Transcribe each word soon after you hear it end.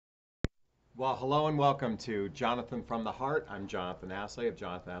Well, hello and welcome to Jonathan from the Heart. I'm Jonathan Aslay of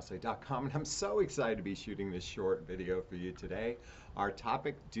jonathanashlay.com, and I'm so excited to be shooting this short video for you today. Our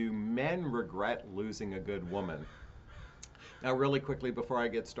topic, do men regret losing a good woman? Now, really quickly before I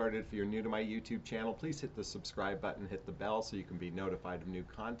get started, if you're new to my YouTube channel, please hit the subscribe button, hit the bell so you can be notified of new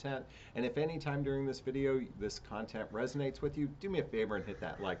content. And if any time during this video this content resonates with you, do me a favor and hit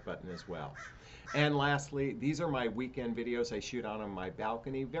that like button as well. And lastly, these are my weekend videos I shoot out on my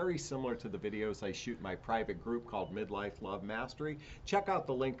balcony, very similar to the videos I shoot in my private group called Midlife Love Mastery. Check out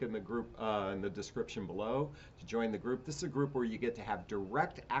the link in the group in the description below to join the group. This is a group where you get to have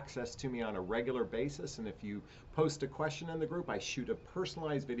direct access to me on a regular basis, and if you post a question in the group, I shoot a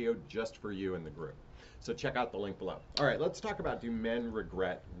personalized video just for you in the group. So check out the link below. All right, let's talk about, do men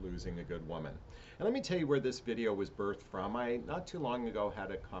regret losing a good woman? And let me tell you where this video was birthed from. I, not too long ago, had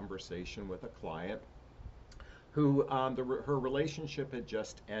a conversation with a client who her relationship had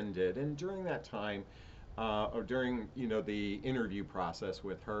just ended. And during that time, or during the interview process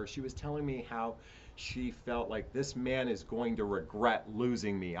with her, she was telling me how she felt like this man is going to regret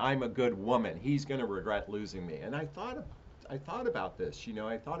losing me. I'm a good woman. He's going to regret losing me. And I thought about this,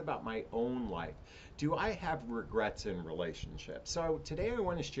 I thought about my own life. Do I have regrets in relationships? So today I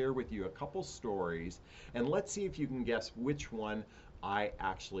want to share with you a couple stories, and let's see if you can guess which one I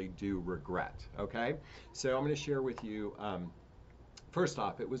actually do regret, okay? So I'm going to share with you, first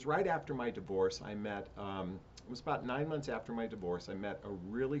off, it was right after my divorce. I met, it was about 9 months after my divorce, I met a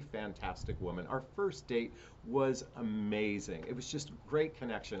really fantastic woman. Our first date was amazing. It was just a great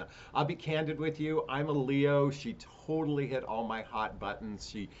connection. I'll be candid with you, I'm a Leo. She totally hit all my hot buttons.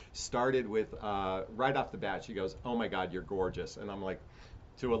 She started with, right off the bat, she goes, "Oh my God, you're gorgeous." And I'm like,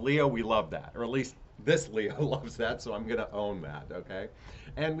 to a Leo, we love that, or at least this Leo loves that, so I'm going to own that, okay?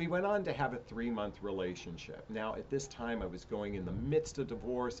 And we went on to have a 3-month relationship. Now, at this time, I was going in the midst of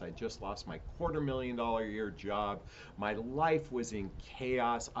divorce. I just lost my $250,000 a year job. My life was in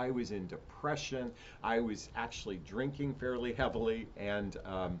chaos. I was in depression. I was actually drinking fairly heavily, and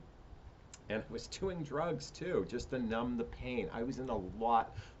I was doing drugs too, just to numb the pain. I was in a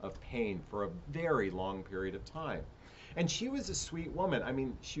lot of pain for a very long period of time. And she was a sweet woman. I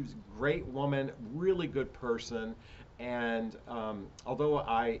mean, she was a great woman, really good person. And although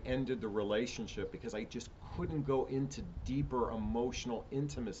I ended the relationship because I just couldn't go into deeper emotional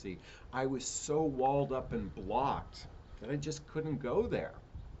intimacy, I was so walled up and blocked that I just couldn't go there.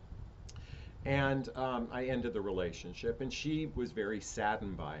 And I ended the relationship, and she was very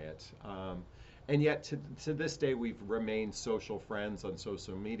saddened by it. And yet, to this day, we've remained social friends on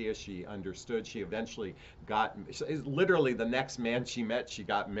social media. She understood. She eventually got, literally the next man she met, she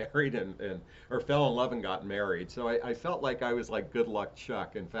got married or fell in love and got married. So I felt like I was like good luck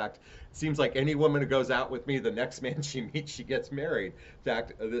Chuck. In fact, it seems like any woman who goes out with me, the next man she meets, she gets married. In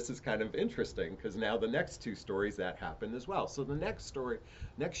fact, this is kind of interesting because now the next two stories that happened as well. So the next story,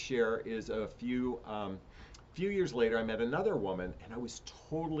 next share is a few years later, I met another woman, and I was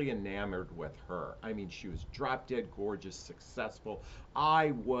totally enamored with her. I mean, she was drop dead gorgeous, successful.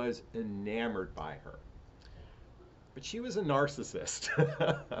 I was enamored by her. But she was a narcissist.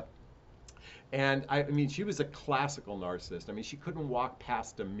 And I mean, she was a classical narcissist. I mean, she couldn't walk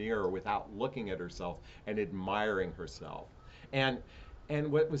past a mirror without looking at herself and admiring herself. And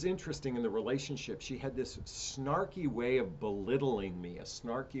what was interesting in the relationship, she had this snarky way of belittling me, a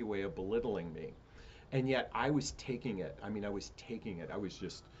snarky way of belittling me. And yet I was taking it. I mean, I was taking it. I was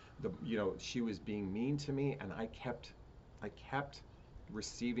just, she was being mean to me, and I kept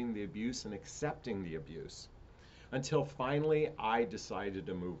receiving the abuse and accepting the abuse until finally I decided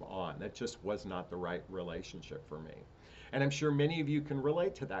to move on. That just was not the right relationship for me. And I'm sure many of you can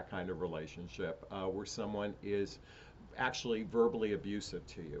relate to that kind of relationship where someone is actually verbally abusive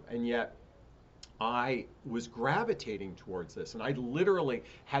to you. And yet I was gravitating towards this, and I literally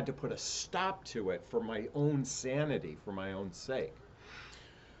had to put a stop to it for my own sanity, for my own sake.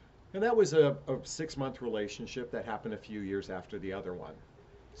 And that was a 6-month relationship that happened a few years after the other one.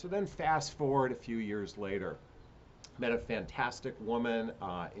 So then fast forward a few years later, met a fantastic woman,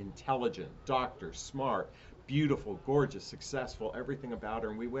 intelligent, doctor, smart, beautiful, gorgeous, successful, everything about her,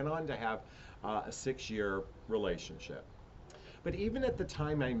 and we went on to have a 6-year relationship. But even at the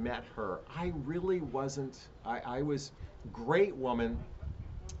time I met her, I really wasn't, I was a great woman,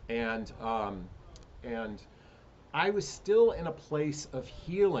 and I was still in a place of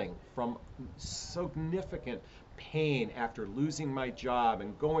healing from significant pain after losing my job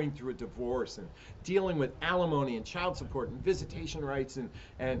and going through a divorce and dealing with alimony and child support and visitation rights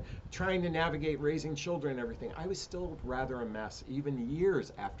and trying to navigate raising children and everything. I was still rather a mess even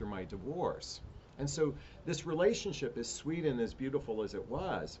years after my divorce. And so this relationship, as sweet and as beautiful as it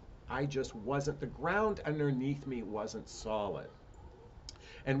was, I just wasn't, the ground underneath me wasn't solid.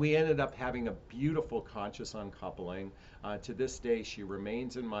 And we ended up having a beautiful conscious uncoupling. To this day, she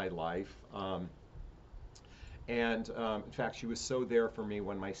remains in my life. In fact, she was so there for me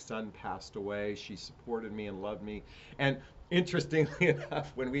when my son passed away. She supported me and loved me. And interestingly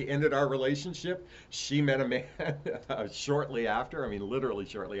enough, when we ended our relationship, she met a man shortly after. I mean, literally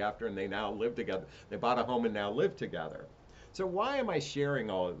shortly after, and they now live together. They bought a home and now live together. So why am I sharing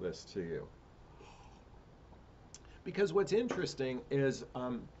all of this to you? Because what's interesting is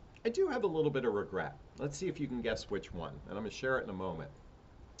I do have a little bit of regret. Let's see if you can guess which one, and I'm going to share it in a moment.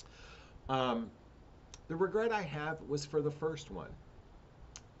 The regret I have was for the first one.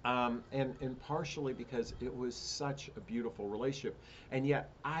 And partially because it was such a beautiful relationship, and yet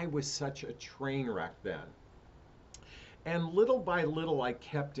I was such a train wreck then. And little by little, I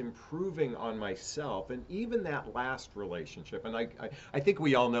kept improving on myself. And even that last relationship, and I think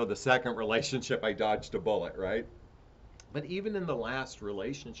we all know the second relationship, I dodged a bullet, right? But even in the last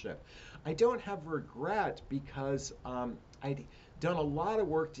relationship, I don't have regret because I'd done a lot of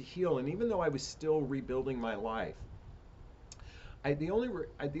work to heal. And even though I was still rebuilding my life, the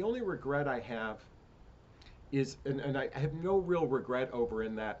only regret I have is, and I have no real regret over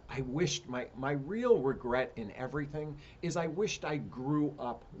in that, I wished, my real regret in everything is I wished I grew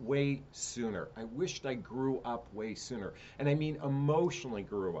up way sooner. I wished I grew up way sooner. And I mean emotionally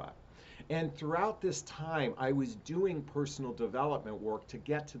grew up. And throughout this time, I was doing personal development work to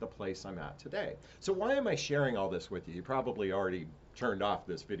get to the place I'm at today. So why am I sharing all this with you? You probably already turned off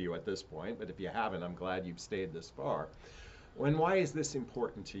this video at this point, but if you haven't, I'm glad you've stayed this far. And why is this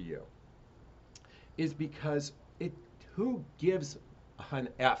important to you? Is because who gives an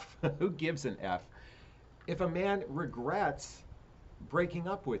F? Who gives an F if a man regrets breaking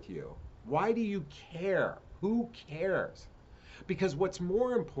up with you? Why do you care? Who cares? Because what's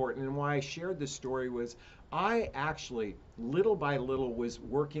more important, and why I shared this story, was I actually, little by little, was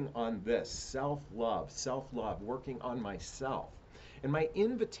working on this self-love, working on myself. And my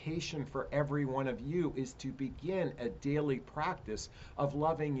invitation for every one of you is to begin a daily practice of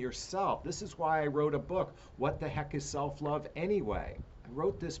loving yourself. This is why I wrote a book, What the Heck is Self-Love Anyway? I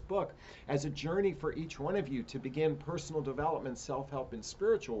wrote this book as a journey for each one of you to begin personal development, self-help, and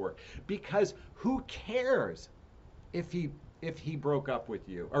spiritual work. Because who cares if he broke up with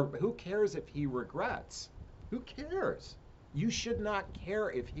you? Or who cares if he regrets? Who cares? You should not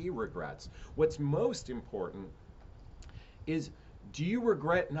care if he regrets. What's most important is, do you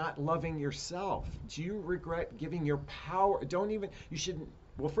regret not loving yourself? Do you regret giving your power? You shouldn't,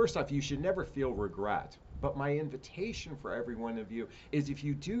 well, first off, you should never feel regret. But my invitation for every one of you is, if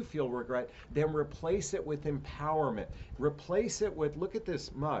you do feel regret, then replace it with empowerment. Replace it with, look at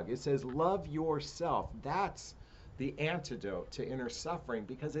this mug. It says, love yourself. That's the antidote to inner suffering,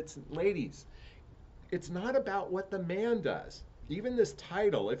 because it's, ladies, it's not about what the man does. Even this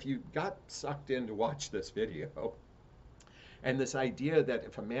title, if you got sucked in to watch this video, and this idea that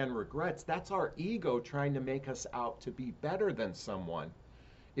if a man regrets, that's our ego trying to make us out to be better than someone.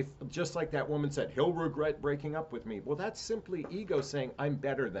 If, just like that woman said, he'll regret breaking up with me. Well, that's simply ego saying I'm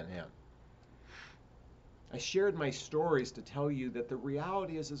better than him. I shared my stories to tell you that the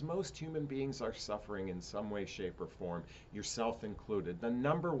reality is most human beings are suffering in some way, shape, or form, yourself included. The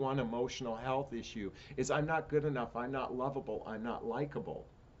number one emotional health issue is I'm not good enough, I'm not lovable, I'm not likable.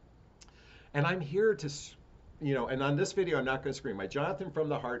 And I'm here to, and on this video, I'm not going to scream. My Jonathon from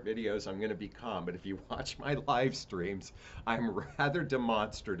the Heart videos, I'm going to be calm. But if you watch my live streams, I'm rather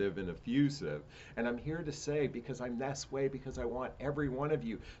demonstrative and effusive. And I'm here to say, because I'm this way, because I want every one of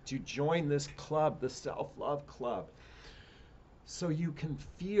you to join this club, the Self-Love Club, so you can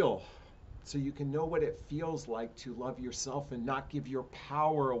feel, so you can know what it feels like to love yourself and not give your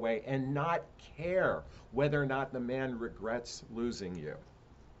power away and not care whether or not the man regrets losing you.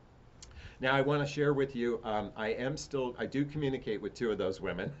 Now, I want to share with you, I do communicate with two of those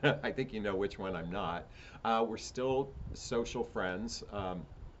women. I think you know which one I'm not. We're still social friends.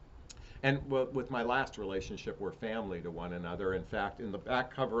 And with my last relationship, we're family to one another. In fact, in the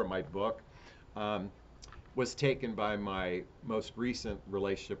back cover of my book was taken by my most recent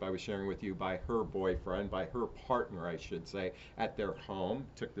relationship I was sharing with you, by her boyfriend, by her partner, I should say, at their home.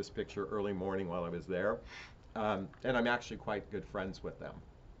 Took this picture early morning while I was there. And I'm actually quite good friends with them.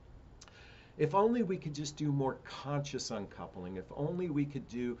 If only we could just do more conscious uncoupling. If only we could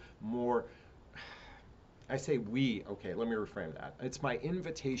do more, I say we, okay, let me reframe that. It's my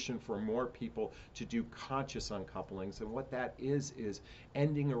invitation for more people to do conscious uncouplings. And what that is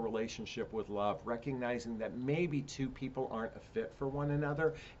ending a relationship with love, recognizing that maybe two people aren't a fit for one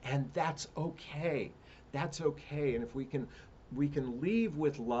another, and that's okay. That's okay. And if we can we can leave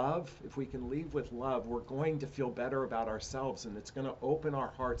with love, if we can leave with love, we're going to feel better about ourselves, and it's going to open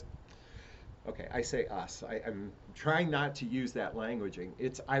our hearts. Okay, I say us. I'm trying not to use that languaging.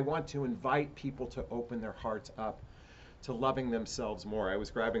 I want to invite people to open their hearts up to loving themselves more. I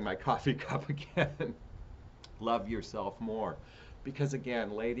was grabbing my coffee cup again. Love yourself more. Because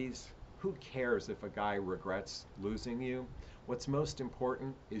again, ladies, who cares if a guy regrets losing you? What's most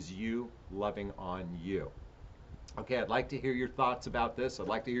important is you loving on you. Okay, I'd like to hear your thoughts about this. I'd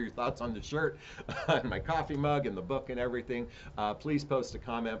like to hear your thoughts on the shirt, on my coffee mug, and the book and everything. Please post a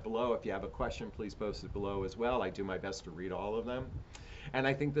comment below. If you have a question, please post it below as well. I do my best to read all of them. And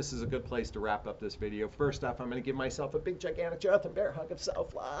I think this is a good place to wrap up this video. First off, I'm going to give myself a big, gigantic Jonathon Bear hug of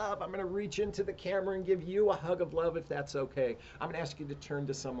self-love. I'm going to reach into the camera and give you a hug of love if that's okay. I'm going to ask you to turn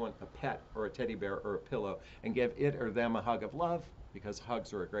to someone, a pet or a teddy bear or a pillow, and give it or them a hug of love, because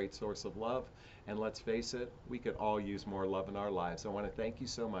hugs are a great source of love. And let's face it, we could all use more love in our lives. I want to thank you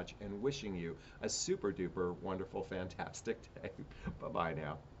so much and wishing you a super duper wonderful, fantastic day. Bye-bye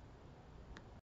now.